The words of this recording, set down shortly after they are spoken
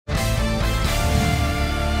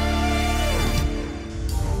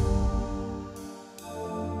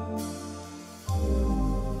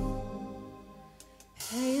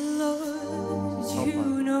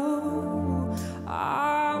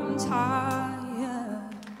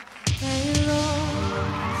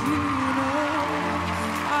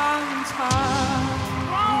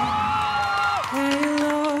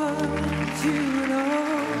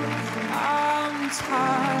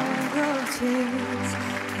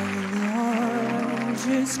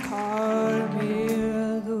just call me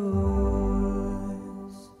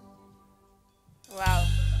yours. Wow.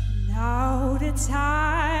 Now the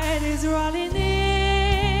tide is rolling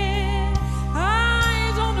in.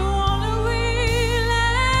 I don't wanna wait.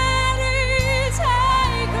 Let it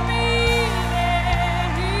take me. Let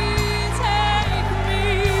it take me.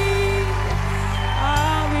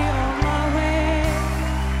 I'll be on my way.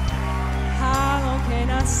 How long can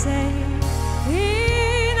I say?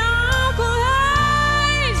 In our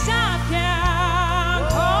eyes, I can't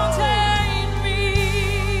contain me.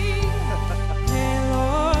 Hey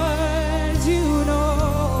Lord, you know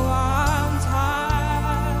I'm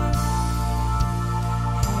tired.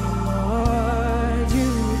 Hey Lord,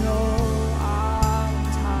 you know I'm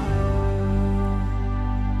tired.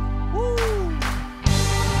 Woo!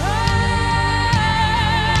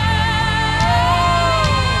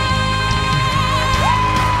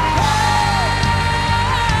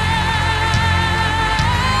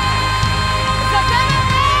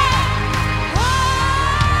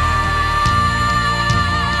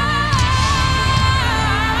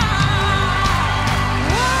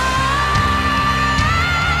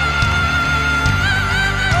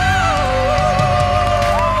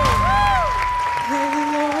 Hey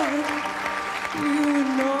Lord, you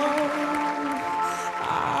know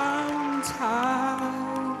I'm tired.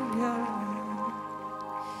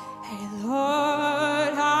 Hey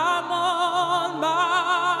Lord, I'm on my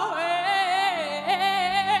way.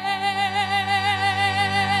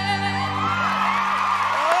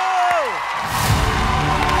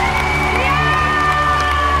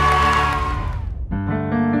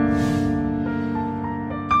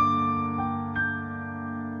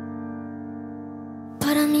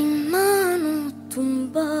 Para mi mano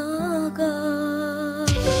tumbada,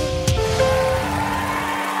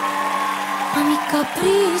 a mi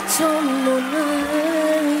capricho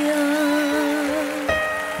moneda,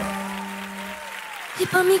 y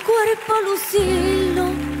pa' mi cuerpo lucirlo,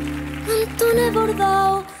 Antone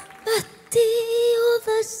bordado, vestido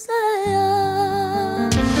de seda.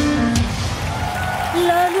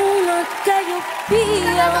 La luna que yo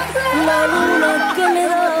pida, la luna que me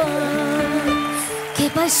da, que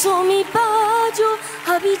pa' eso mi payo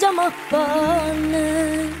habilla más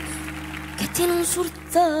panes, que tiene un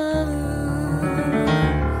sultán.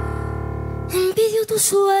 Envidio tu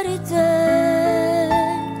suerte,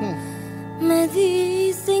 me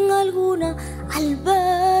dicen alguna al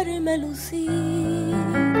verme lucir,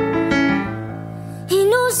 y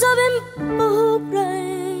no saben,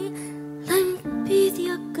 pobre, la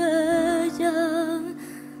envidia que ella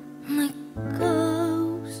me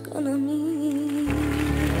causan a mí.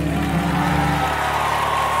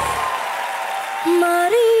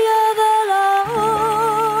 María de la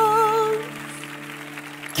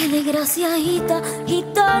que desgraciadita,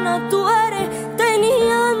 gitana tú eres,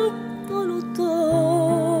 teniéndolo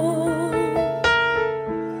todo.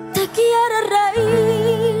 Te quieres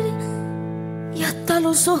reír y hasta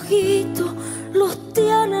los ojitos los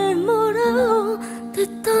tienes morados de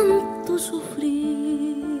tanto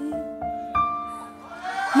sufrir.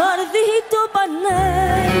 Maldito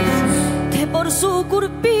panés, que por su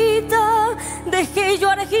curpita dejé yo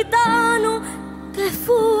al gitano que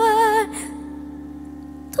fue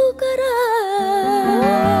tu querer.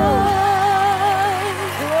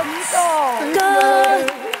 ¡Qué bonito!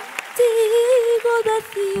 Castigo de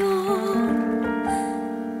Dios,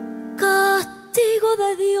 castigo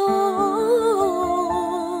de Dios,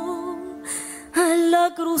 en la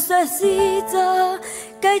crucecita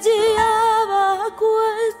que lleva a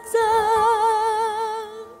cuesta.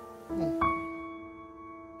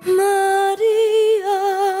 María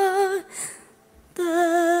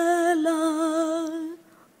de la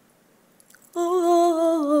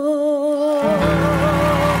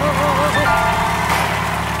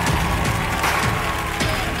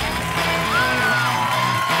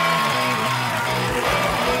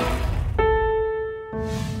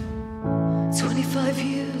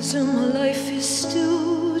And my life is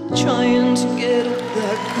still trying to get up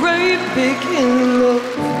that great big hill of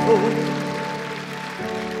hope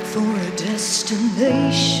for a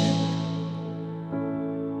destination.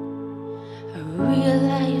 I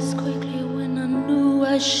realized quickly when I knew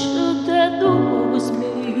I should that the world was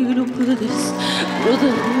made up for this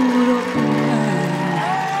brotherhood of man,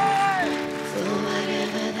 for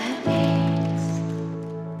whatever that means.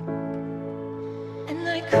 And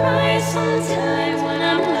I cry sometimes when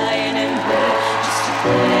I'm lying in bed just to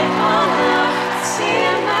let it all out, see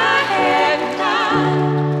in my head and I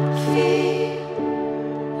feel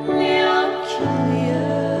real curious.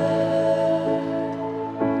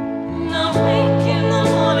 And I wake in the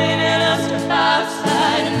morning and I step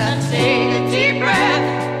outside and I take a deep breath.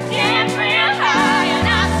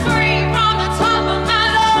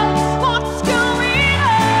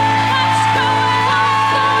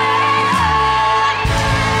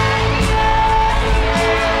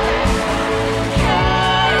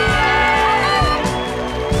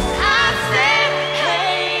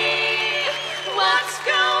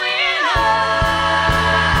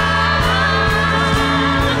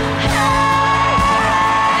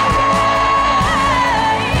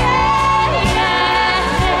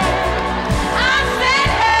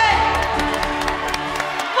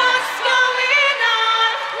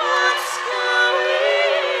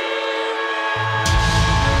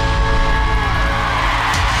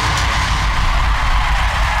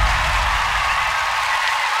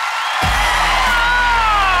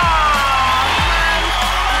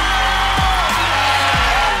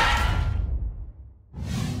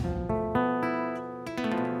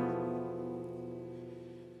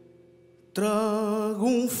 Trago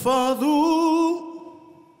um fado,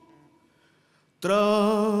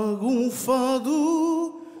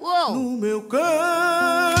 Uou. no meu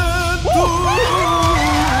canto,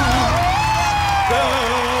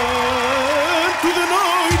 canto de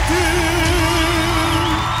noite.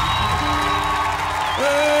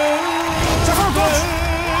 Já foram todos?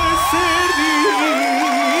 Ser dia.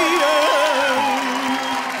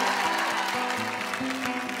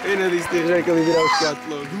 Ainda disse que já que ele virar o teatro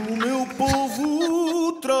logo. Do meu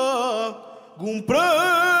povo trago um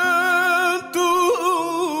pranto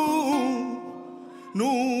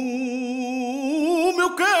no meu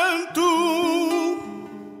canto.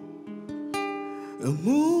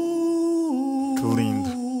 Amor. Que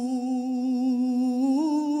lindo.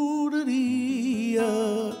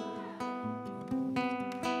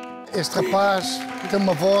 Este rapaz tem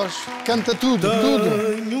uma voz, canta tudo, tudo.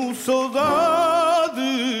 Tenho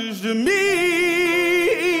saudades de mim,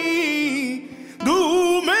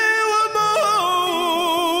 do meu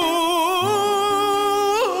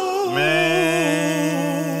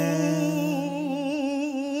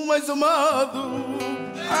amor mais amado.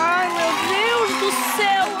 Ai, meu Deus do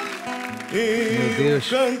céu! Eu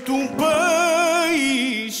canto um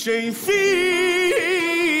país sem fim,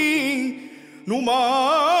 numa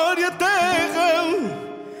área terra.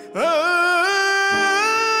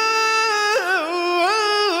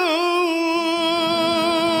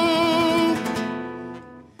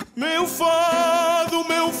 Meu fado,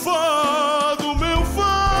 meu fado, meu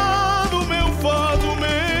fado, meu fado,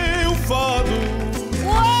 meu fado.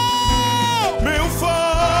 Uou! Meu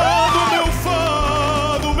fado, meu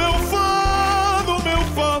fado, meu fado, meu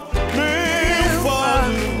fado, meu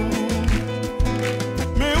fado.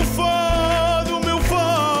 Meu fado, meu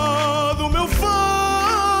fado, meu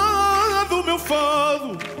fado, meu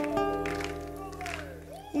fado.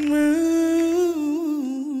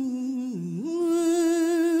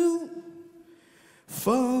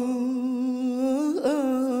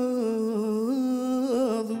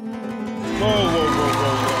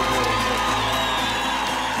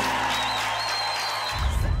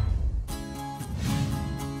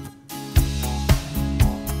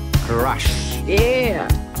 Rush. Yeah.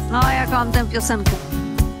 No, jaką mam tę piosenkę.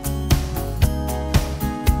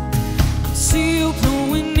 See you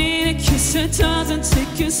blowing in a kiss that doesn't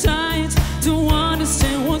take your signs. Don't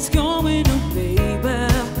understand what's going on, baby.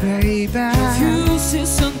 If you see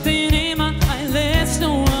something in my eyelids,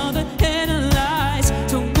 no other analyze.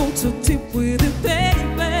 Don't go too deep with it,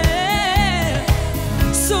 baby.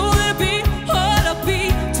 So let me what I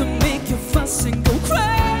be to make you fuss and go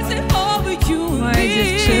crazy over you and Oj, me.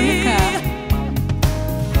 dziewczynka.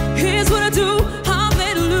 Here's what I do, I'm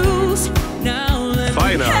let loose. Now let me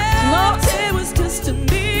Fajna. have it was destiny.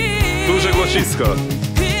 Duże głosisko.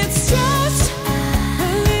 It's just a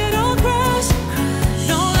little crush.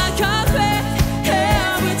 No, like I bet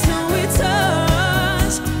every time we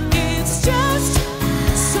touch. It's just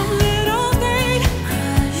some little thing.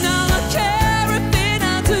 Now like everything I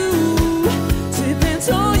do depends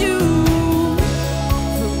on you.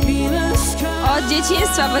 For me, the sky. Od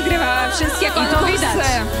dzieciństwa wygrywała wszystkie konkursy.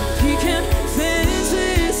 You can finish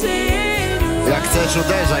this in Jak chcesz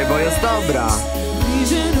uderzaj, bo jest dobra.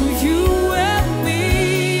 vision of you and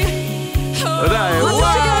me. Daj, No co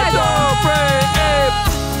ciekawego?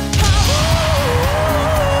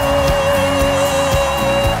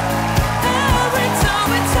 Every time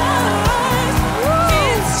we touch,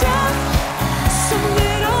 it's just some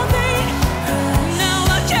little thing. Now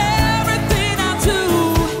like everything I do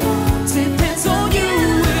depends on you.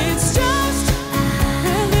 It's just a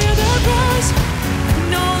little crush.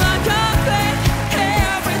 No, like I bet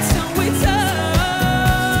every time we touch.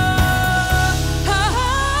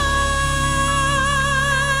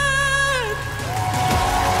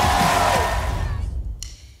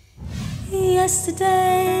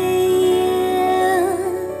 Yesterday,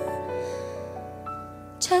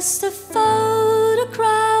 just a photograph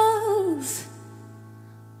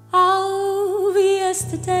of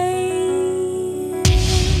yesterday,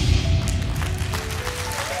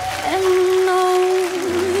 and no,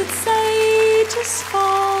 it's ages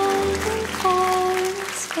falling cold,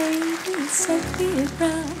 baby, set me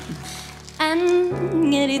around,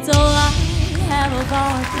 and yet it's all I have of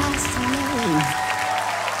our past to know.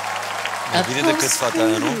 Bine de cât fata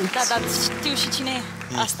aia, nu? Da, dar știu și cine e.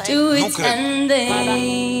 Asta e. To Nu its cred.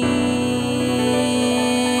 ending.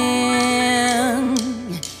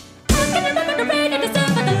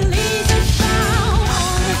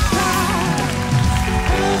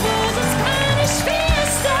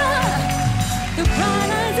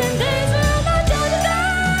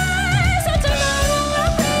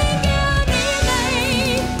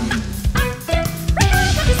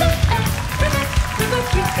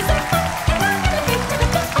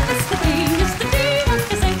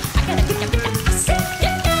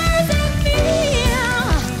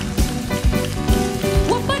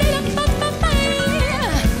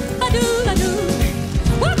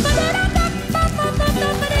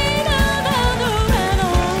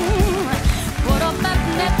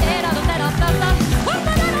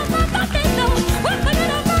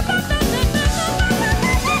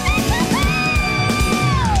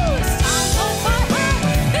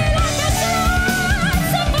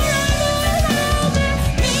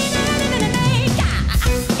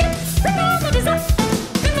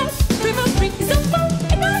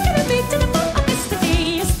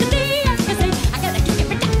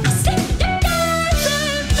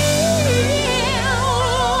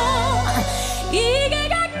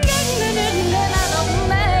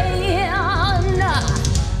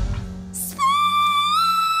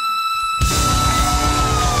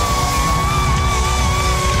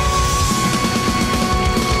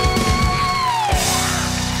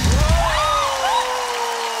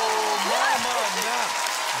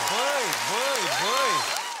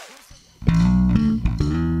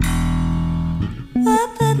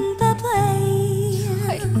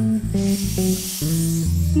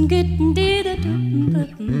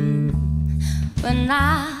 When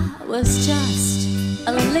I was just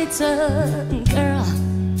a little girl,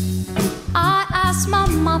 I asked my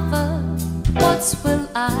mother, what will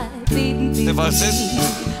I be?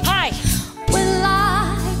 Hi! Will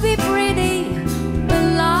I be pretty?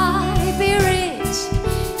 Will I be rich?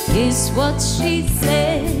 Is what she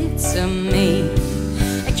said to me.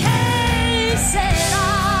 Okay, said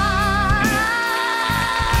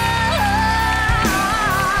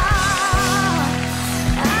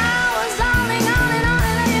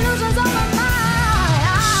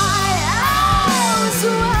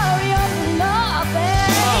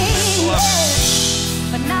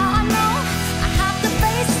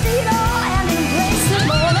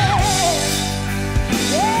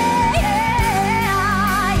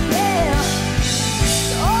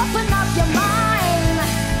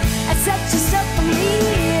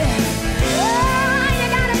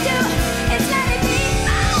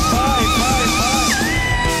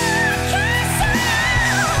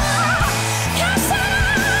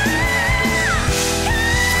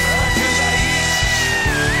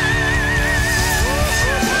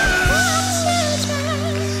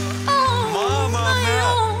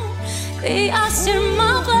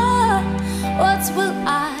what will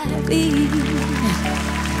I be?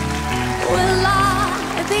 Will I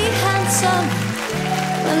be handsome?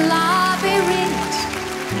 Will I be rich?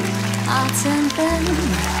 I'll turn them.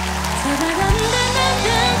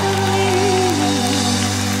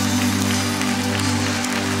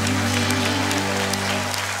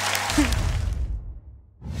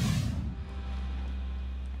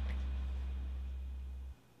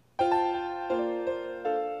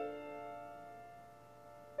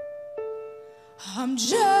 I'm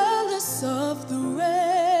jealous of the rain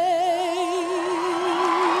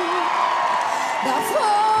that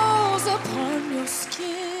falls upon your skin.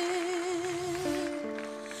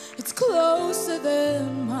 It's closer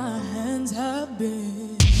than my hands have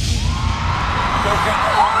been.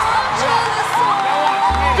 I'm jealous of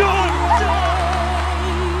the rain.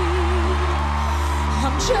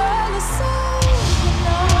 I'm jealous of the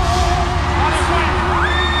night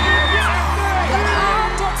that I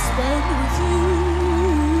don't spend with you.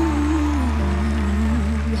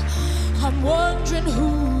 I'm wondering who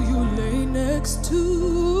you lay next to.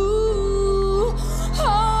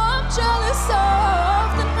 Oh, I'm jealous of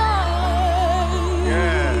the night.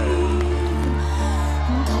 Yeah.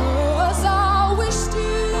 'Cause I wished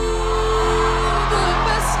you the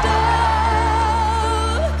best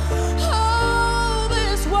of all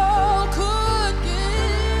this world could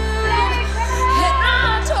give. And I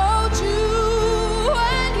told you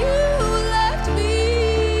when you left me,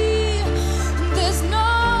 there's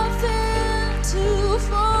nothing to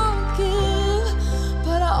forgive.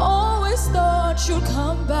 But I always thought you'd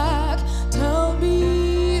come back, tell me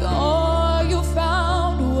all you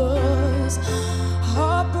found was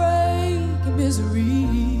heartbreak and misery.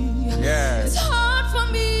 Yeah. It's hard for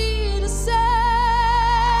me to say.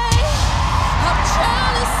 I'm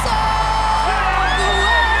jealous of the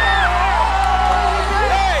way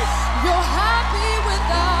you're happy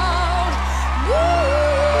without me.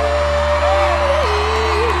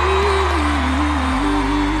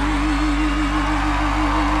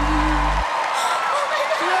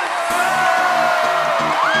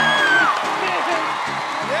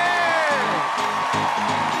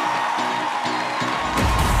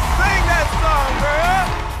 Sing that song, girl.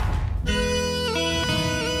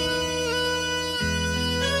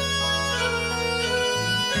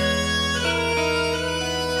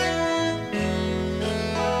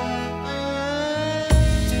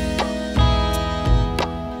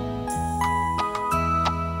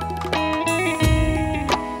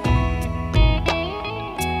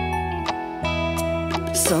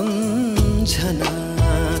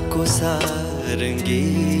 सम्झनाको सारङ्गी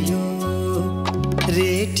यो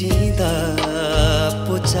रेटिँदा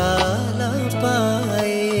पोचाला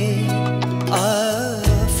पाए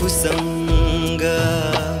आफूसँग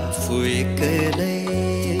आफू एक्लै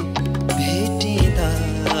भेटिँदा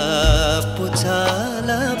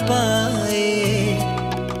पोचाला पाए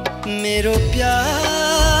मेरो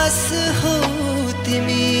प्यास हो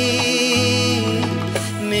तिमी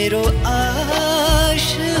मेरो आश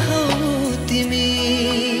हो तिमी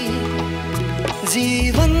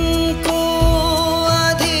जीवनको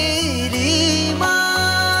अँधेरीमा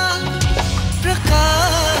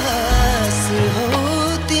प्रकाश हो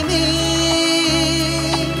तिमी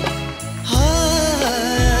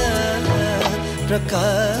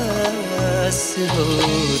प्रकाश हो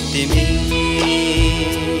तिमी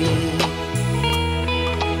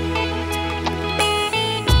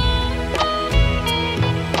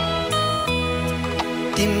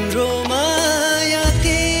तिम्रो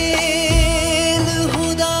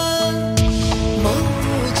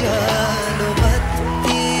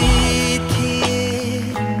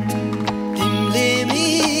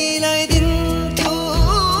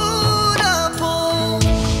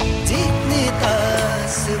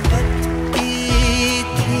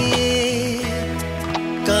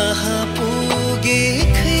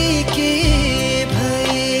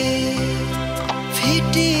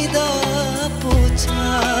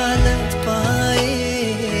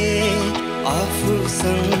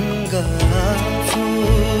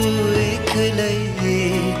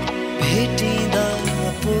भेटिँदा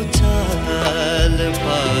पुचाल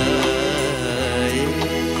पाए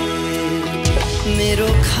मेरो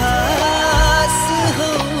खास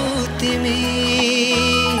हो तिमी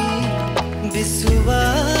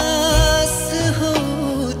विश्वास हो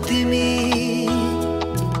तिमी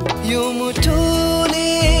यो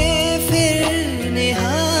मुटुले फेर्ने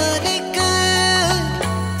हारेक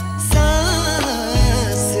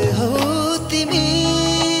सास हो तिमी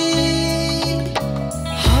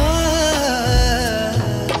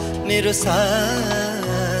मेरो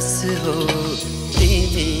सास हो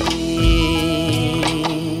तिमी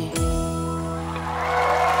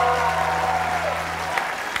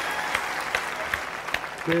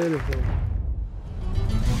Beautiful.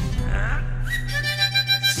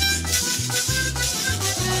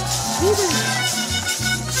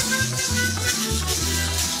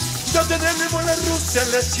 Yo tenemos la Rusia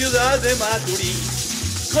en la ciudad de Maturín,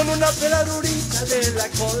 con una peladurita de la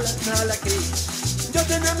cola hasta la cris. Yo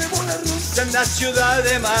tenemos la Rusia en la ciudad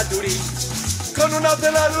de Maturín, con una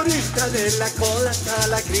peladurita de la cola hasta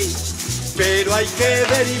la cris. Pero hay que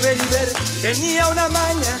ver y ver y ver, tenía una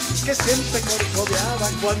maña que siempre corcoveaba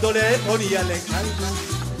cuando le ponía la calma.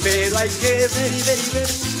 Pero hay que ver y ver y ver,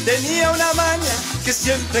 tenía una maña que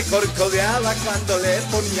siempre corcoveaba cuando le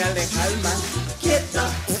ponía la calma. Quieta,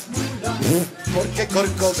 porque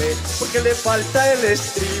corcove, porque le falta el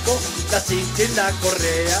estribo, la cinta y la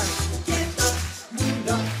correa.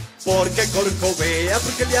 Porque corcovea,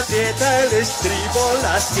 porque le aprieta el estribo,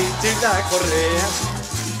 la cinta y la correa.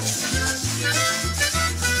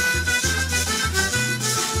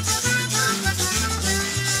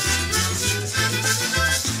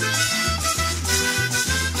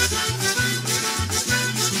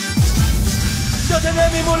 Yo tenía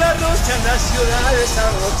mi mula rocha en la ciudad de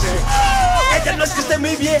San José. Ella no es que esté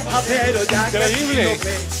muy vieja, pero ya casi no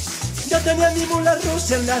ve. Yo tenía mi mula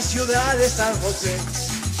rocha en la ciudad de San José.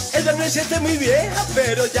 Ella no es que esté muy vieja,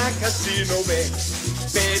 pero ya casi no ve.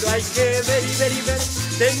 Pero hay que ver y ver y ver.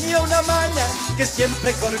 Tenía una maña que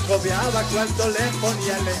siempre corcoveaba cuando le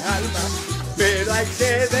ponía el alma. Pero hay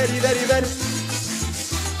que ver y ver y ver,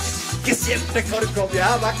 que siempre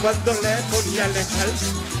corcoveaba cuando le ponía el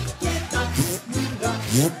alma.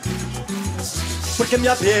 Porque me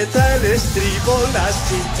aprieta el estribo, la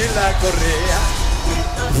cinta y la correa.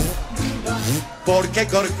 Porque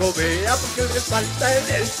corcovea, porque le falta el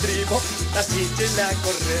estribo, la cinta y la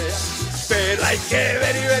correa. Pero hay que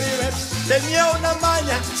ver y ver y ver, tenía una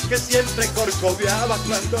maña que siempre corcoveaba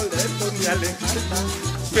cuando le ponía el alma.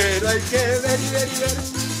 Pero hay que ver y ver y ver,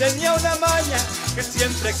 tenía una maña que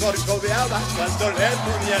siempre corcoveaba cuando le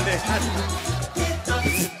ponía el alma.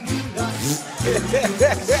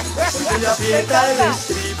 Porque le aprieta el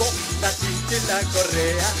estribo, la cinta y la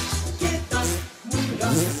correa.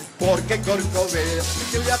 Porque corcovea,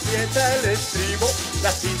 porque le aprieta el estribo,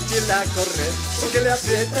 la cinta y la correa. Porque le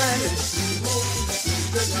aprieta el estribo, la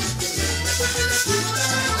cinta y la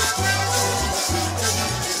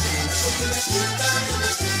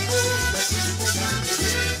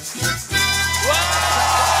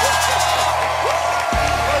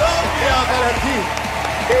Colombia para ti.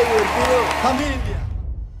 ¡Qué divertido! ¡Familia!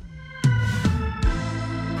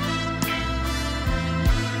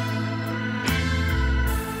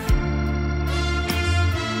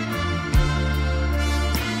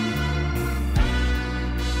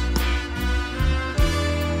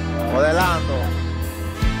 Modelando.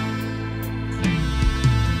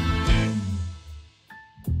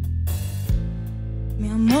 Mi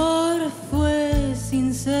amor fue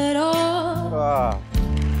sincero.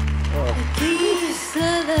 Te quise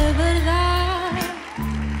de verdad,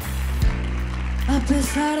 a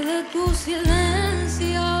pesar de tu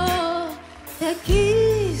silencio, te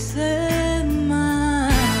quise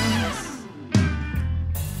más.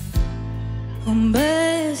 Un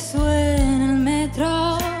beso en el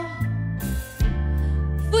metro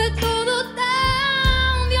fue todo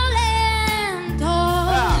tan violento,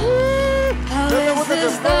 a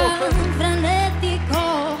veces tan frenético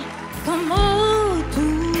como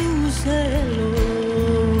tus celos.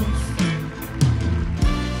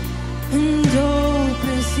 Yo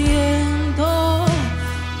presiento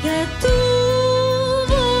que tú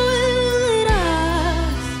volverás.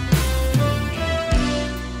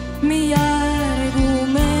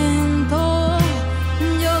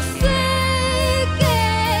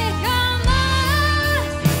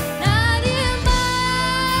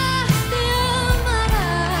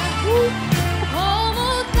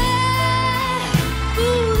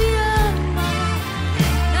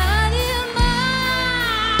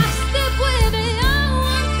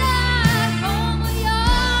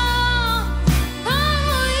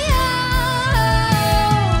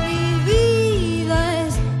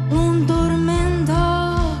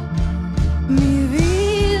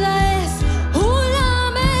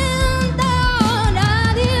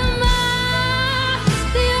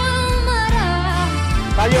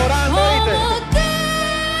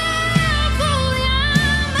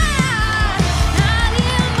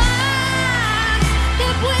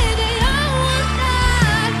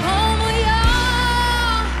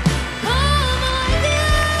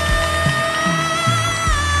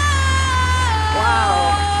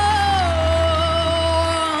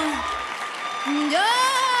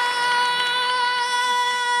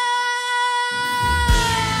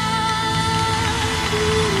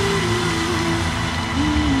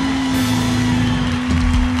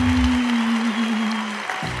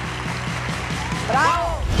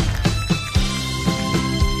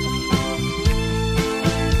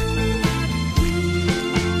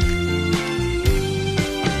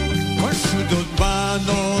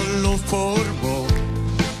 humano lo formó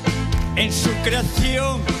en su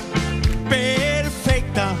creación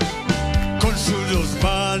perfecta, con sus dos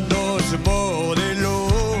manos modeló,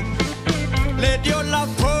 le dio la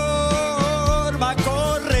forma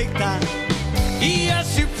correcta, y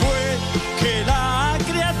así fue que la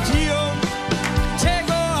creación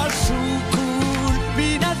llegó a su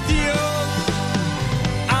culminación.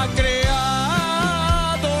 Ha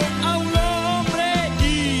creado a un hombre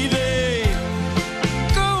y de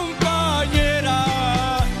compañera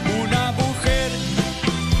una mujer,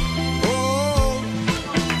 oh,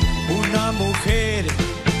 una mujer.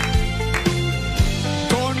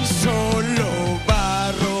 Con solo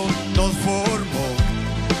barro nos formó,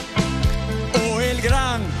 oh, el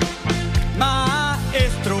gran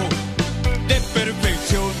maestro de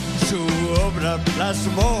perfección su obra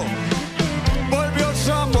plasmó. Volvió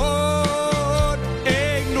su amor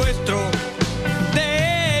en nuestro,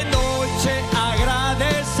 de noche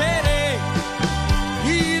agradeceré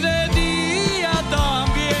y de día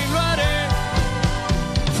también lo haré.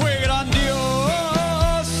 Fue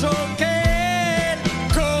grandioso que él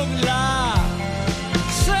con la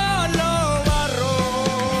solo barro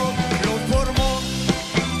lo formó,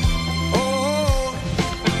 oh,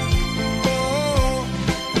 oh.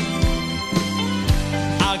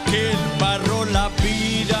 Aquel barro la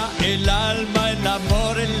vida, el alma, el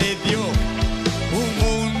amor él le dio, un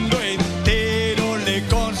mundo entero le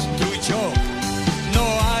construyó. No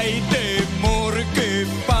hay temor que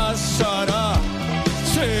pasará,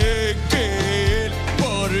 sé que él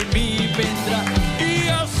por mí vendrá. Y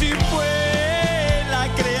así fue la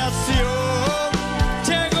creación,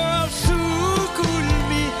 llegó a su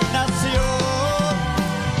culminación.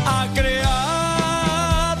 Ha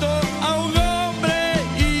creado a un hombre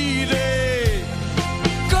y de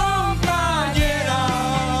compañera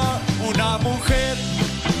una mujer,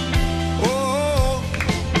 oh,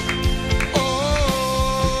 oh.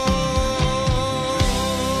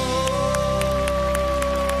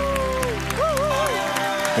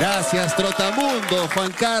 Gracias, Trotamundo,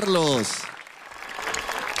 Juan Carlos.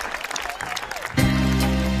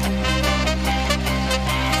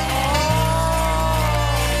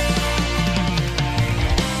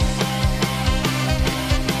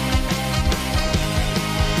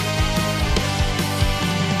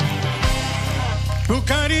 Tu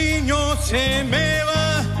cariño se me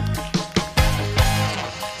va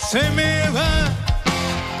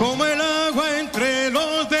como el agua entre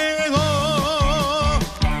los dedos,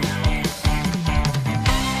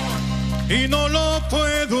 y no lo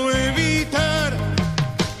puedo evitar,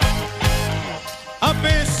 a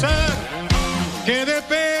pesar que de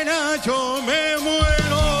pena yo me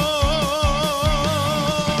muero.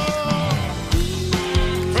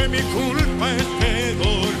 Fue mi culpa este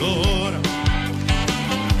dolor,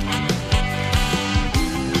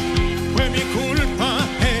 fue mi culpa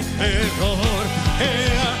este error.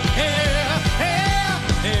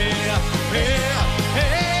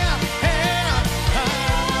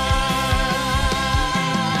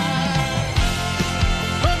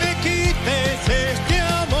 No me quites este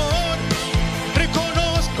amor,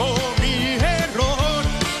 reconozco mi error,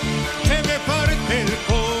 se me parte el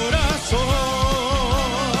corazón.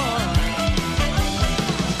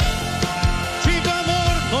 Sin tu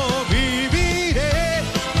amor no viviré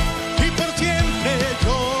y por siempre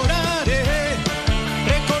lloraré,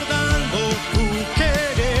 recordando tu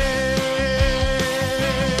querer.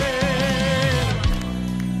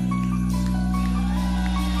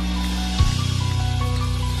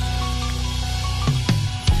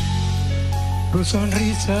 Tu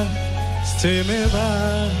sonrisa se me va,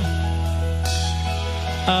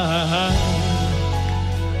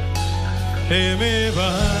 se me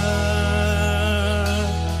va,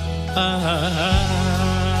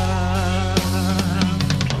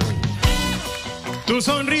 tu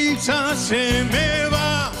sonrisa se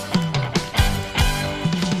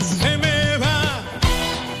me va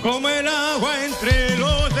como el agua entre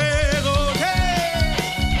los dedos.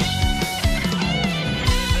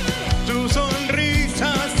 Tu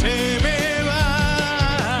sonrisa se me va,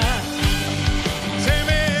 se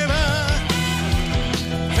me va,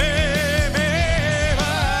 se me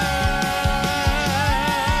va.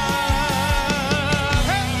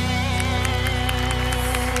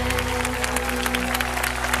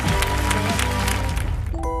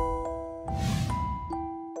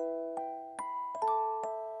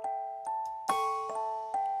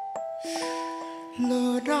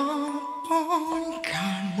 Lord, I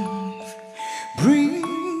can bring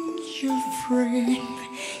your friend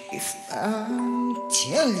if I'm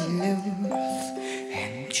jealous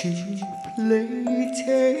and to play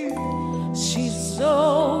tale. She's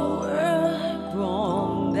so born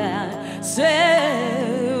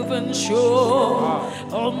safe and sure.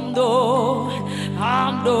 Oh no,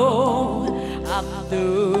 I know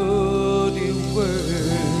the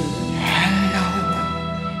word. Hello, hello,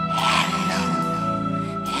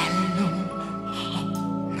 hello,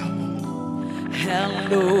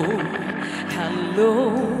 hello, hello,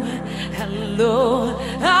 hello,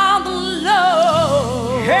 hello.